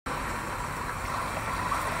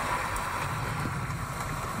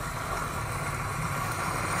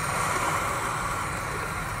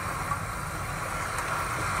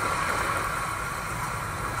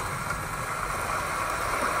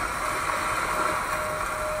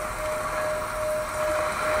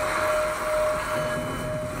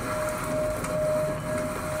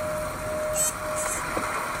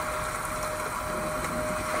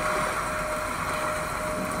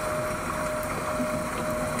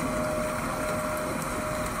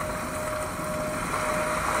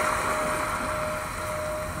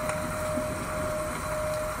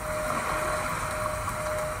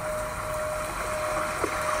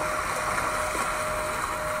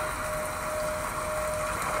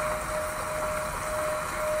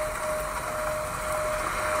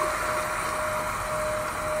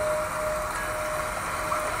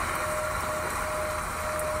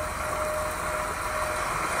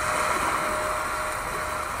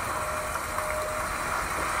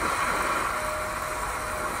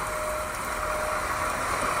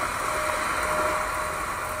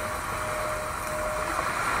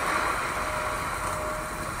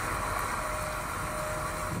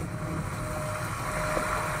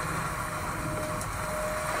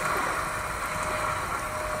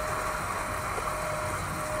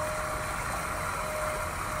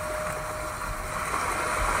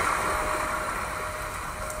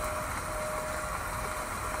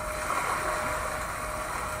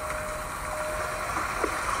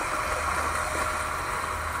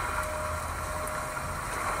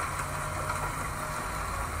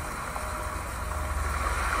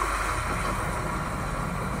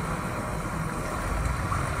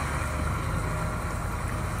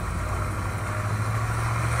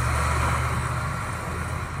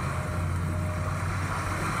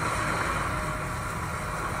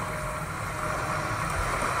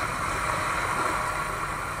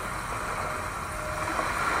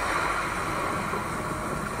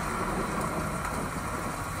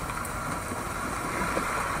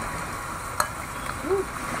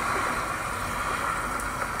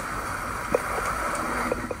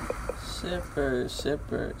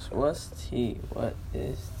Sippers. What's tea? What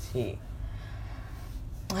is tea?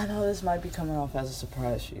 I know this might be coming off as a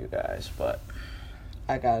surprise for you guys, but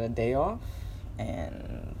I got a day off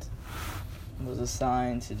and was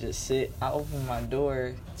assigned to just sit. I opened my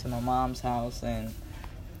door to my mom's house and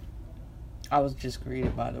I was just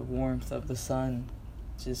greeted by the warmth of the sun,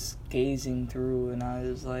 just gazing through, and I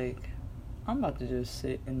was like, I'm about to just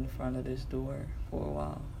sit in front of this door for a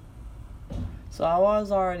while. So I was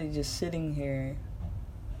already just sitting here,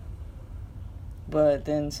 but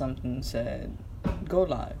then something said, go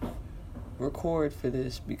live, record for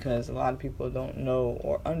this, because a lot of people don't know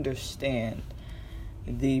or understand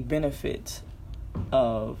the benefits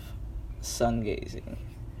of sungazing.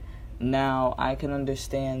 Now, I can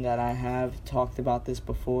understand that I have talked about this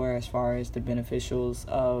before as far as the beneficials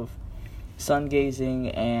of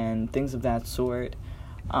sungazing and things of that sort.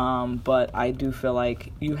 But I do feel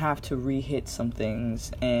like you have to re-hit some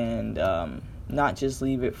things and not just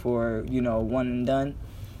leave it for, one and done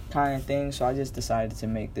kind of thing. So I just decided to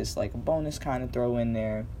make this like a bonus kind of throw in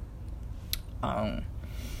there.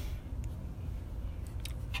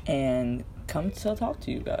 And come to talk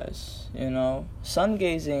to you guys,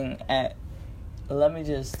 Sungazing let me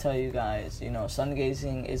just tell you guys,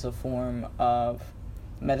 sungazing is a form of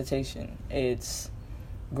meditation. It's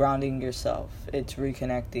grounding yourself. It's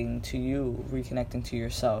reconnecting to you, reconnecting to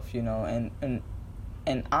yourself, and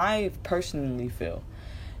I personally feel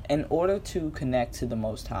in order to connect to the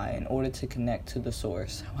Most High, in order to connect to the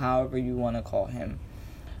Source, however you want to call Him,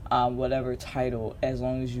 whatever title, as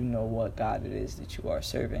long as you know what God it is that you are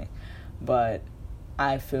serving. But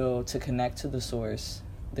I feel to connect to the Source,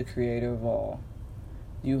 the Creator of all,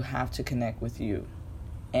 you have to connect with you.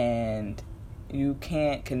 And you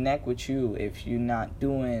can't connect with you if you're not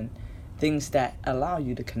doing things that allow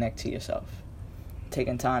you to connect to yourself.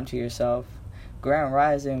 Taking time to yourself. Grand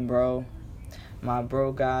Rising, bro. My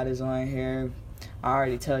bro God is on here. I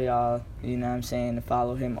already tell y'all, to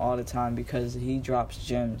follow him all the time because he drops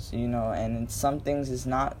gems, and some things is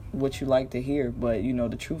not what you like to hear, but,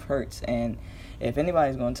 the truth hurts. And if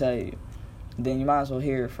anybody's going to tell you, then you might as well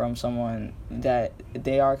hear it from someone that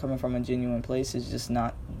they are coming from a genuine place. It's just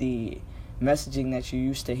not the messaging that you're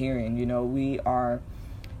used to hearing. We are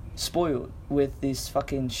spoiled with this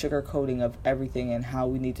fucking sugar coating of everything and how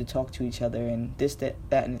we need to talk to each other and this, that,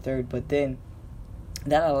 and the third. But then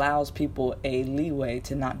that allows people a leeway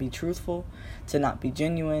to not be truthful, to not be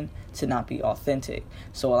genuine, to not be authentic.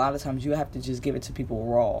 So a lot of times you have to just give it to people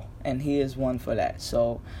raw, and he is one for that.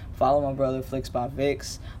 So follow my brother Flicks by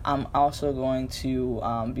Vix. I'm also going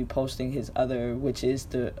to be posting his other, which is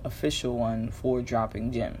the official one for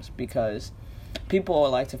dropping gems, because people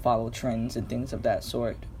like to follow trends and things of that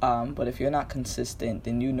sort. But if you're not consistent,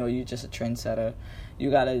 then you're just a trendsetter. You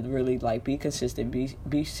gotta really be consistent,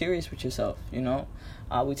 be serious with yourself.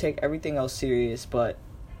 We take everything else serious, but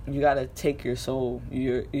you gotta take your soul,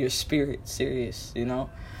 your spirit serious. But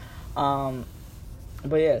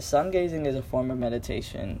yeah, sungazing is a form of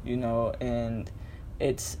meditation. And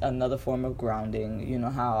it's another form of grounding. You know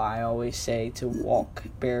how I always say to walk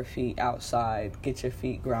bare feet outside, get your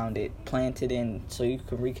feet grounded, planted in, so you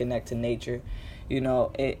can reconnect to nature.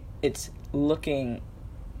 It's looking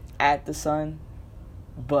at the sun,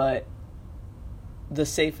 but the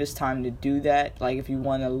safest time to do that, like if you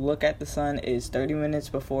want to look at the sun, is 30 minutes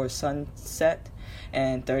before sunset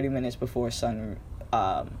and 30 minutes before 30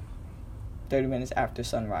 minutes after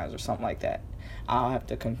sunrise or something like that. I'll have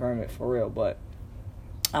to confirm it for real, but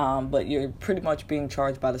you're pretty much being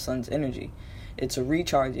charged by the sun's energy. It's a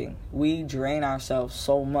recharging. We drain ourselves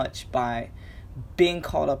so much by being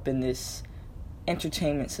caught up in this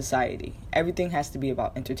entertainment society. Everything has to be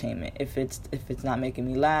about entertainment. If it's not making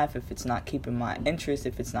me laugh, if it's not keeping my interest,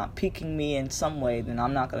 if it's not piquing me in some way, then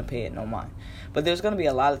I'm not going to pay it no mind. But there's going to be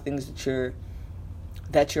a lot of things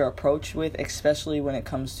that you're approached with, especially when it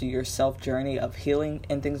comes to your self journey of healing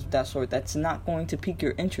and things of that sort, that's not going to pique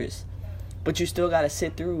your interest. But you still got to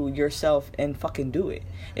sit through yourself and fucking do it.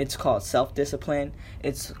 It's called self-discipline.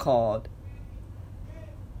 It's called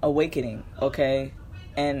awakening, okay?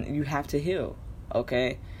 And you have to heal,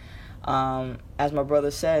 okay? As my brother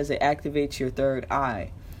says, it activates your third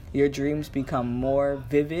eye. Your dreams become more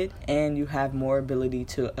vivid and you have more ability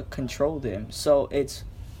to control them. So it's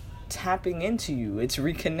tapping into you. It's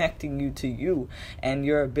reconnecting you to you and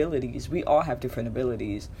your abilities. We all have different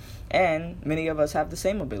abilities, and many of us have the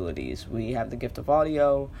same abilities. We have the gift of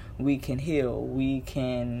audio. We can heal.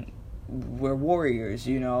 We're warriors,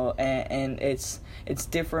 and it's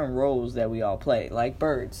different roles that we all play, like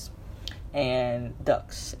birds and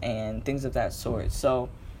ducks and things of that sort. So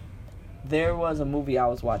there was a movie I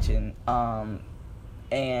was watching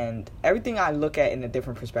and everything I look at in a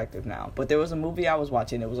different perspective now. But there was a movie I was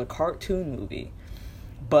watching. It was a cartoon movie,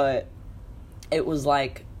 but it was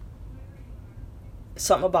like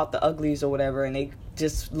something about the uglies or whatever, and they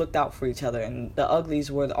just looked out for each other, and the uglies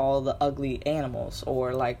were all the ugly animals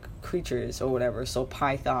or like creatures or whatever. So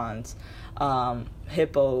pythons,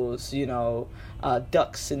 hippos,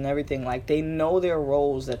 ducks and everything. Like, they know their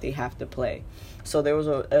roles that they have to play. So there was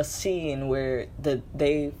a scene where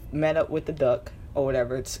they met up with the duck or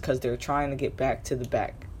whatever. It's because they're trying to get back to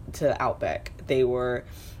the outback. They were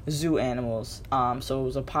zoo animals. So it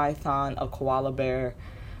was a python, a koala bear,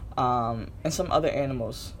 and some other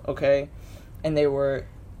animals, okay? And they were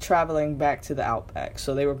traveling back to the outback.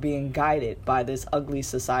 So they were being guided by this ugly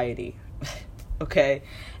society, okay?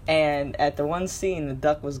 And at the one scene, the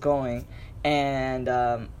duck was going,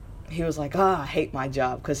 and he was like, I hate my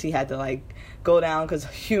job, because he had to, like, go down because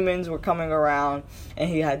humans were coming around, and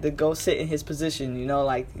he had to go sit in his position,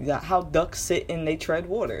 like how ducks sit and they tread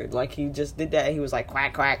water. Like, he just did that, and he was like,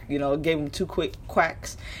 quack, quack, gave him 2 quick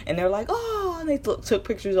quacks, and they're like, and they took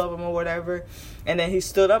pictures of him or whatever, and then he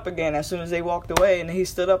stood up again as soon as they walked away, and then he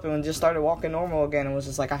stood up and just started walking normal again, and was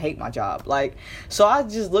just like, I hate my job. Like, so I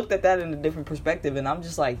just looked at that in a different perspective, and I'm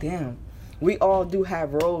just like, damn, we all do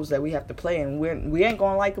have roles that we have to play, and we ain't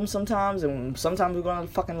gonna like them sometimes, and sometimes we're gonna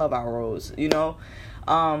fucking love our roles,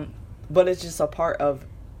 but it's just a part of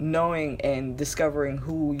knowing and discovering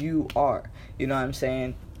who you are. You know what I'm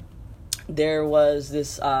saying? There was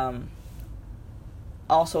this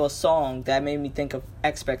also a song that made me think of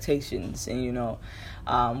expectations, and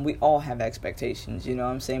we all have expectations, you know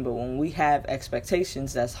what I'm saying? But when we have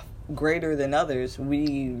expectations that's greater than others,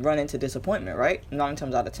 we run into disappointment, right? 9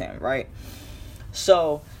 times out of 10, right?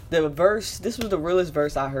 So this was the realest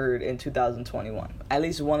verse I heard in 2021, at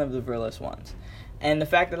least one of the realest ones. And the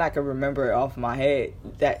fact that I can remember it off my head,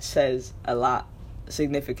 that says a lot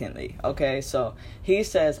significantly. Okay, so he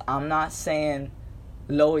says, I'm not saying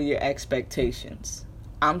lower your expectations.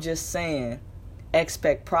 I'm just saying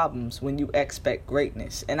expect problems when you expect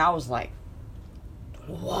greatness. And I was like,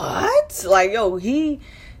 what? Like, yo, he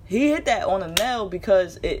hit that on a nail,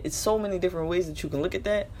 because it's so many different ways that you can look at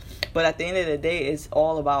that. But at the end of the day, it's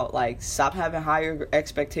all about, like, stop having higher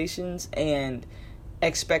expectations and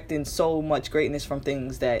expecting so much greatness from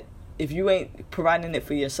things that if you ain't providing it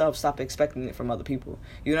for yourself, stop expecting it from other people.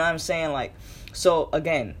 You know what I'm saying? Like, so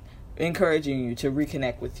again, encouraging you to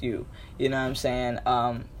reconnect with you. You know what I'm saying?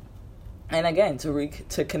 And again,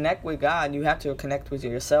 to connect with God, you have to connect with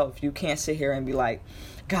yourself. You can't sit here and be like,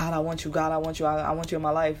 God, I want you. God, I want you. I want you in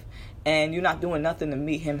my life. And you're not doing nothing to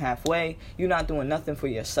meet him halfway. You're not doing nothing for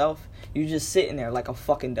yourself. You're just sitting there like a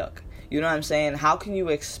fucking duck. You know what I'm saying? How can you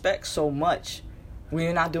expect so much when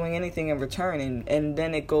you're not doing anything in return? And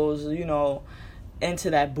then it goes, into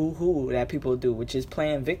that boo-hoo that people do, which is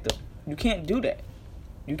playing victim. You can't do that.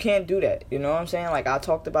 You can't do that. You know what I'm saying? Like I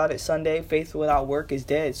talked about it Sunday, faith without work is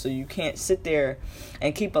dead. So you can't sit there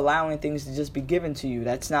and keep allowing things to just be given to you.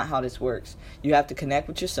 That's not how this works. You have to connect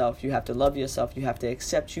with yourself. You have to love yourself. You have to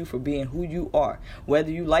accept you for being who you are.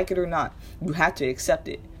 Whether you like it or not, you have to accept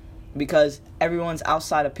it. Because everyone's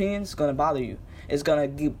outside opinion is going to bother you. It's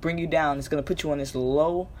going to bring you down. It's going to put you on this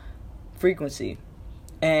low frequency.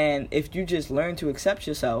 And if you just learn to accept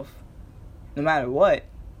yourself, no matter what,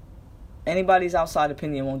 anybody's outside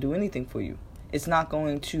opinion won't do anything for you. It's not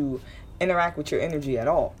going to interact with your energy at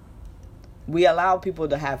all. We allow people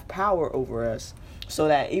to have power over us so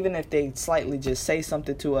that even if they slightly just say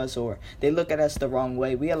something to us or they look at us the wrong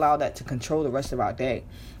way, we allow that to control the rest of our day.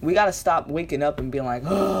 We got to stop waking up and being like,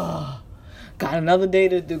 oh, got another day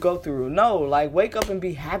to go through. No, like wake up and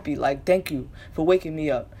be happy. Like, thank you for waking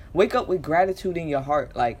me up. Wake up with gratitude in your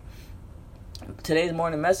heart. Like today's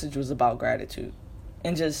morning message was about gratitude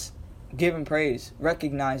and just giving praise,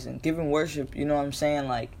 recognizing, giving worship, you know what I'm saying?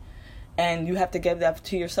 Like, and you have to give that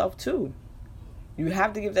to yourself too. You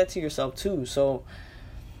have to give that to yourself too. So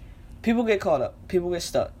people get caught up, people get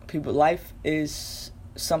stuck. Life is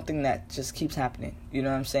something that just keeps happening, you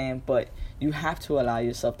know what I'm saying? But you have to allow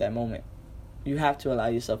yourself that moment. You have to allow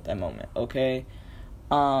yourself that moment, okay?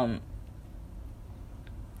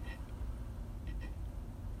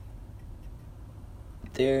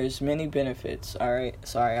 There's many benefits, alright?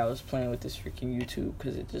 Sorry, I was playing with this freaking YouTube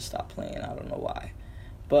because it just stopped playing. I don't know why.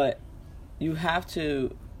 But you have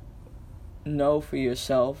to know for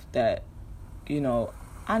yourself that, I know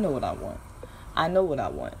what I want. I know what I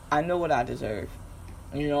want. I know what I deserve.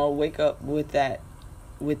 Wake up with that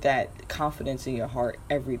confidence in your heart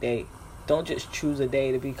every day. Don't just choose a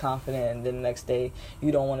day to be confident and then the next day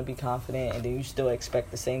you don't want to be confident and then you still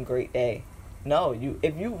expect the same great day. No,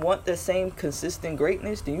 if you want the same consistent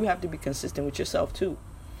greatness, then you have to be consistent with yourself too.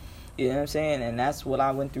 You know what I'm saying? And that's what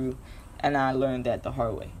I went through, and I learned that the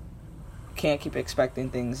hard way. You can't keep expecting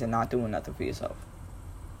things and not doing nothing for yourself.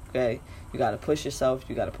 Okay? You got to push yourself.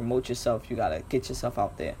 You got to promote yourself. You got to get yourself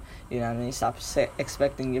out there. You know what I mean? Stop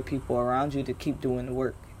expecting your people around you to keep doing the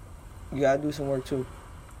work. You got to do some work too.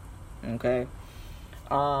 Okay?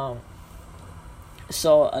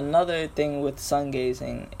 So another thing with sun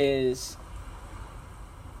gazing is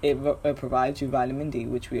it provides you vitamin D,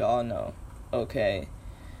 which we all know. Okay?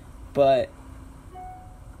 But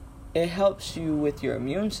it helps you with your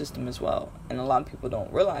immune system as well. And a lot of people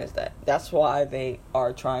don't realize that. That's why they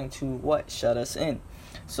are trying to, shut us in.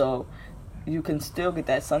 So you can still get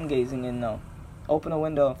that sun gazing in though. Open a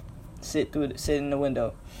window, sit in the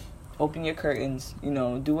window. Open your curtains,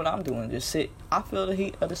 do what I'm doing. Just sit. I feel the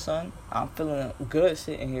heat of the sun. I'm feeling good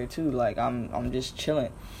sitting here too. Like I'm just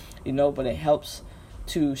chilling, but it helps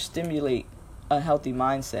to stimulate a healthy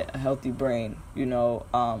mindset, a healthy brain,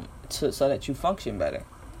 so that you function better.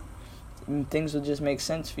 And things will just make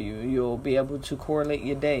sense for you. You'll be able to correlate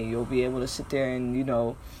your day. You'll be able to sit there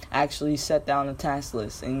and, actually set down a task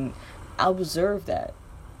list and observe that.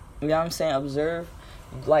 You know what I'm saying? Observe.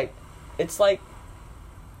 It's like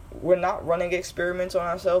we're not running experiments on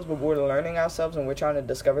ourselves, but we're learning ourselves and we're trying to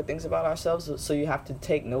discover things about ourselves. So you have to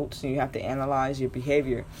take notes and you have to analyze your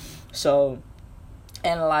behavior. So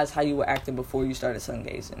analyze how you were acting before you started sun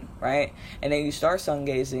gazing, right? And then you start sun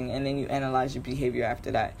gazing, and then you analyze your behavior after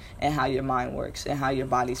that, and how your mind works, and how your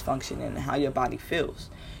body's functioning, and how your body feels.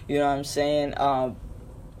 You know what I'm saying?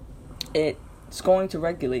 It's going to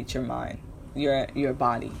regulate your mind, your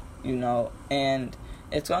body, and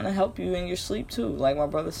it's going to help you in your sleep too. Like my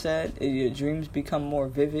brother said, your dreams become more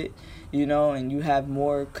vivid, and you have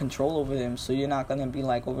more control over them. So you're not going to be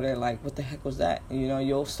like over there like, what the heck was that?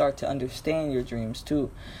 You'll start to understand your dreams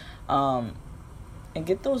too. And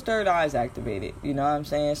get those third eyes activated. You know what I'm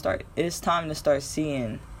saying? It's time to start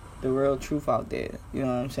seeing the real truth out there. You know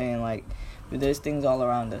what I'm saying? Like, there's things all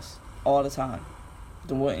around us all the time.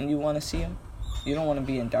 Wouldn't you want to see them? You don't want to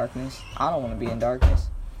be in darkness. I don't want to be in darkness.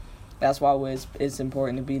 That's why it's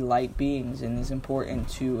important to be light beings, and it's important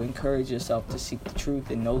to encourage yourself to seek the truth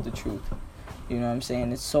and know the truth. You know what I'm saying?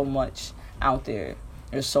 There's so much out there.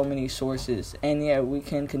 There's so many sources. And yeah, we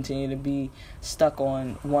can continue to be stuck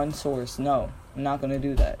on one source. No, I'm not going to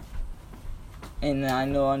do that. And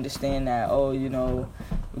understand that,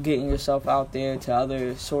 getting yourself out there to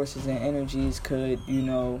other sources and energies could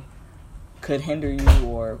hinder you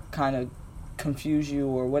or kind of confuse you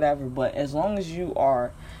or whatever. But as long as you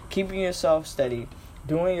are keeping yourself steady,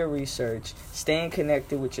 doing your research, staying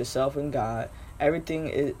connected with yourself and God,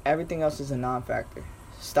 everything else is a non-factor.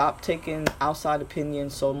 Stop taking outside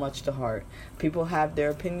opinions so much to heart. People have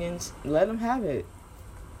their opinions, let them have it,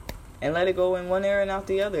 and let it go in one ear and out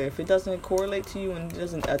the other. If it doesn't correlate to you and it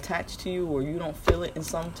doesn't attach to you, or you don't feel it in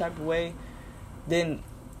some type of way, then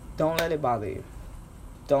don't let it bother you.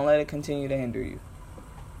 Don't let it continue to hinder you.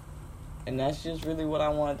 And that's just really what I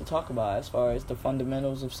wanted to talk about as far as the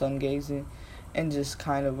fundamentals of sun gazing, and just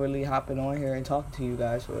kind of really hopping on here and talking to you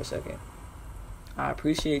guys for a second. I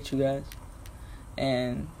appreciate you guys.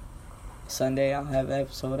 And Sunday I'll have an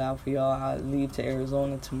episode out for y'all. I leave to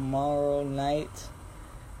Arizona tomorrow night,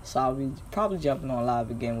 so I'll be probably jumping on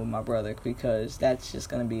live again with my brother, because that's just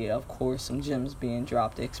going to be, of course, some gems being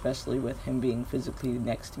dropped, especially with him being physically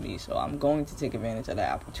next to me. So I'm going to take advantage of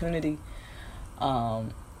that opportunity.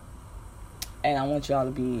 And I want y'all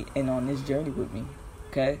to be in on this journey with me.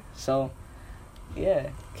 Okay? So,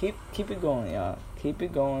 yeah. Keep it going, y'all. Keep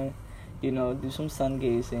it going. Do some sun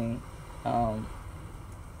gazing. And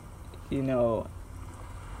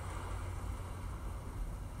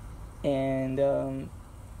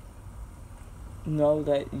know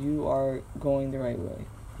that you are going the right way.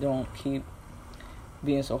 Don't keep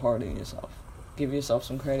being so hard on yourself. Give yourself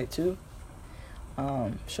some credit too.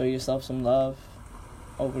 Show yourself some love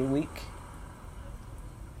over the week.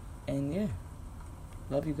 And yeah,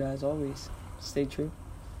 love you guys always. Stay true.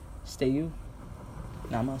 Stay you.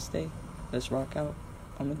 Namaste. Let's rock out.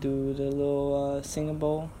 I'm going to do the little singing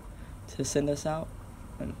bowl to send us out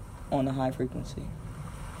on a high frequency.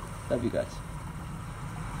 Love you guys.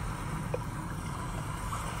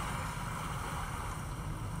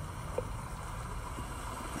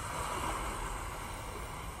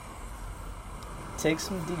 Take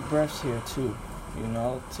some deep breaths here too.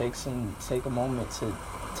 Take a moment to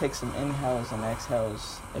take some inhales and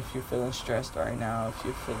exhales if you're feeling stressed right now, if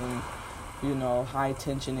you're feeling, high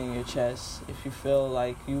tension in your chest, if you feel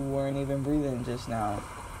like you weren't even breathing just now.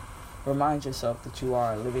 Remind yourself that you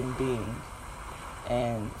are a living being,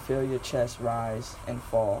 and feel your chest rise and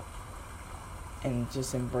fall, and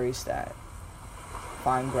just embrace that.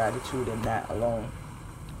 Find gratitude in that alone.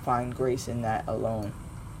 Find grace in that alone,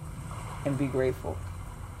 and be grateful.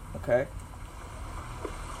 Okay?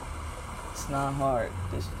 It's not hard.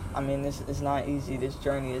 This is not easy. This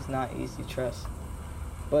journey is not easy, trust.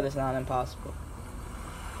 But it's not impossible.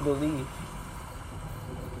 Believe.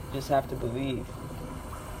 Just have to believe.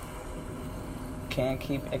 Can't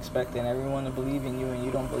keep expecting everyone to believe in you and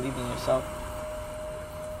you don't believe in yourself.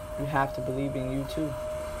 You have to believe in you too.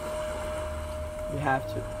 You have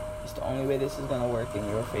to. It's the only way this is going to work in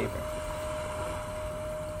your favor.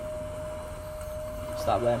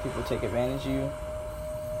 Stop letting people take advantage of you.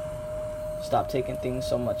 Stop taking things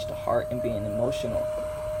so much to heart and being emotional.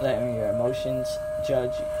 Letting your emotions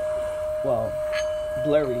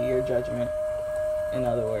blurry your judgment, in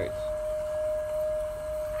other words.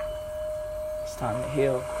 It's time to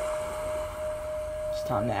heal. It's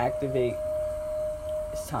time to activate.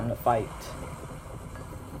 It's time to fight.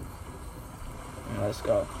 And let's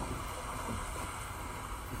go.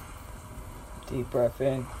 Deep breath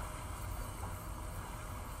in.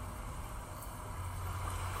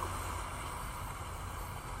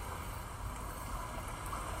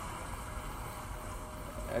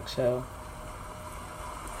 Exhale.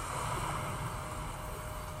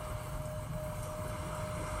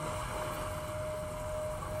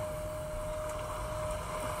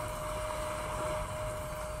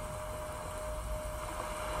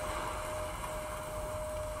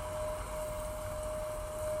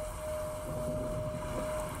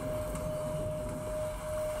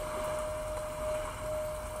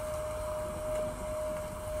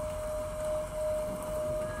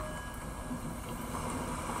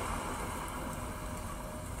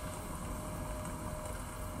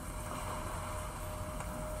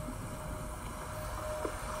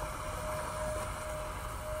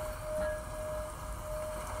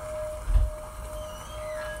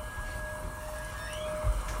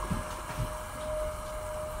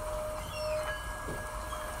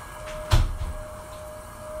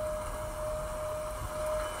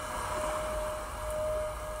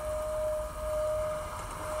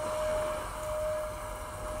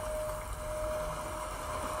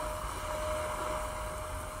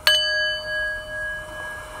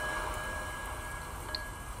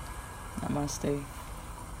 Namaste.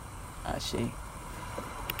 Ashe.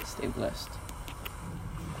 Stay blessed.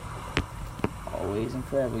 Always and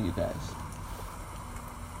forever, you guys.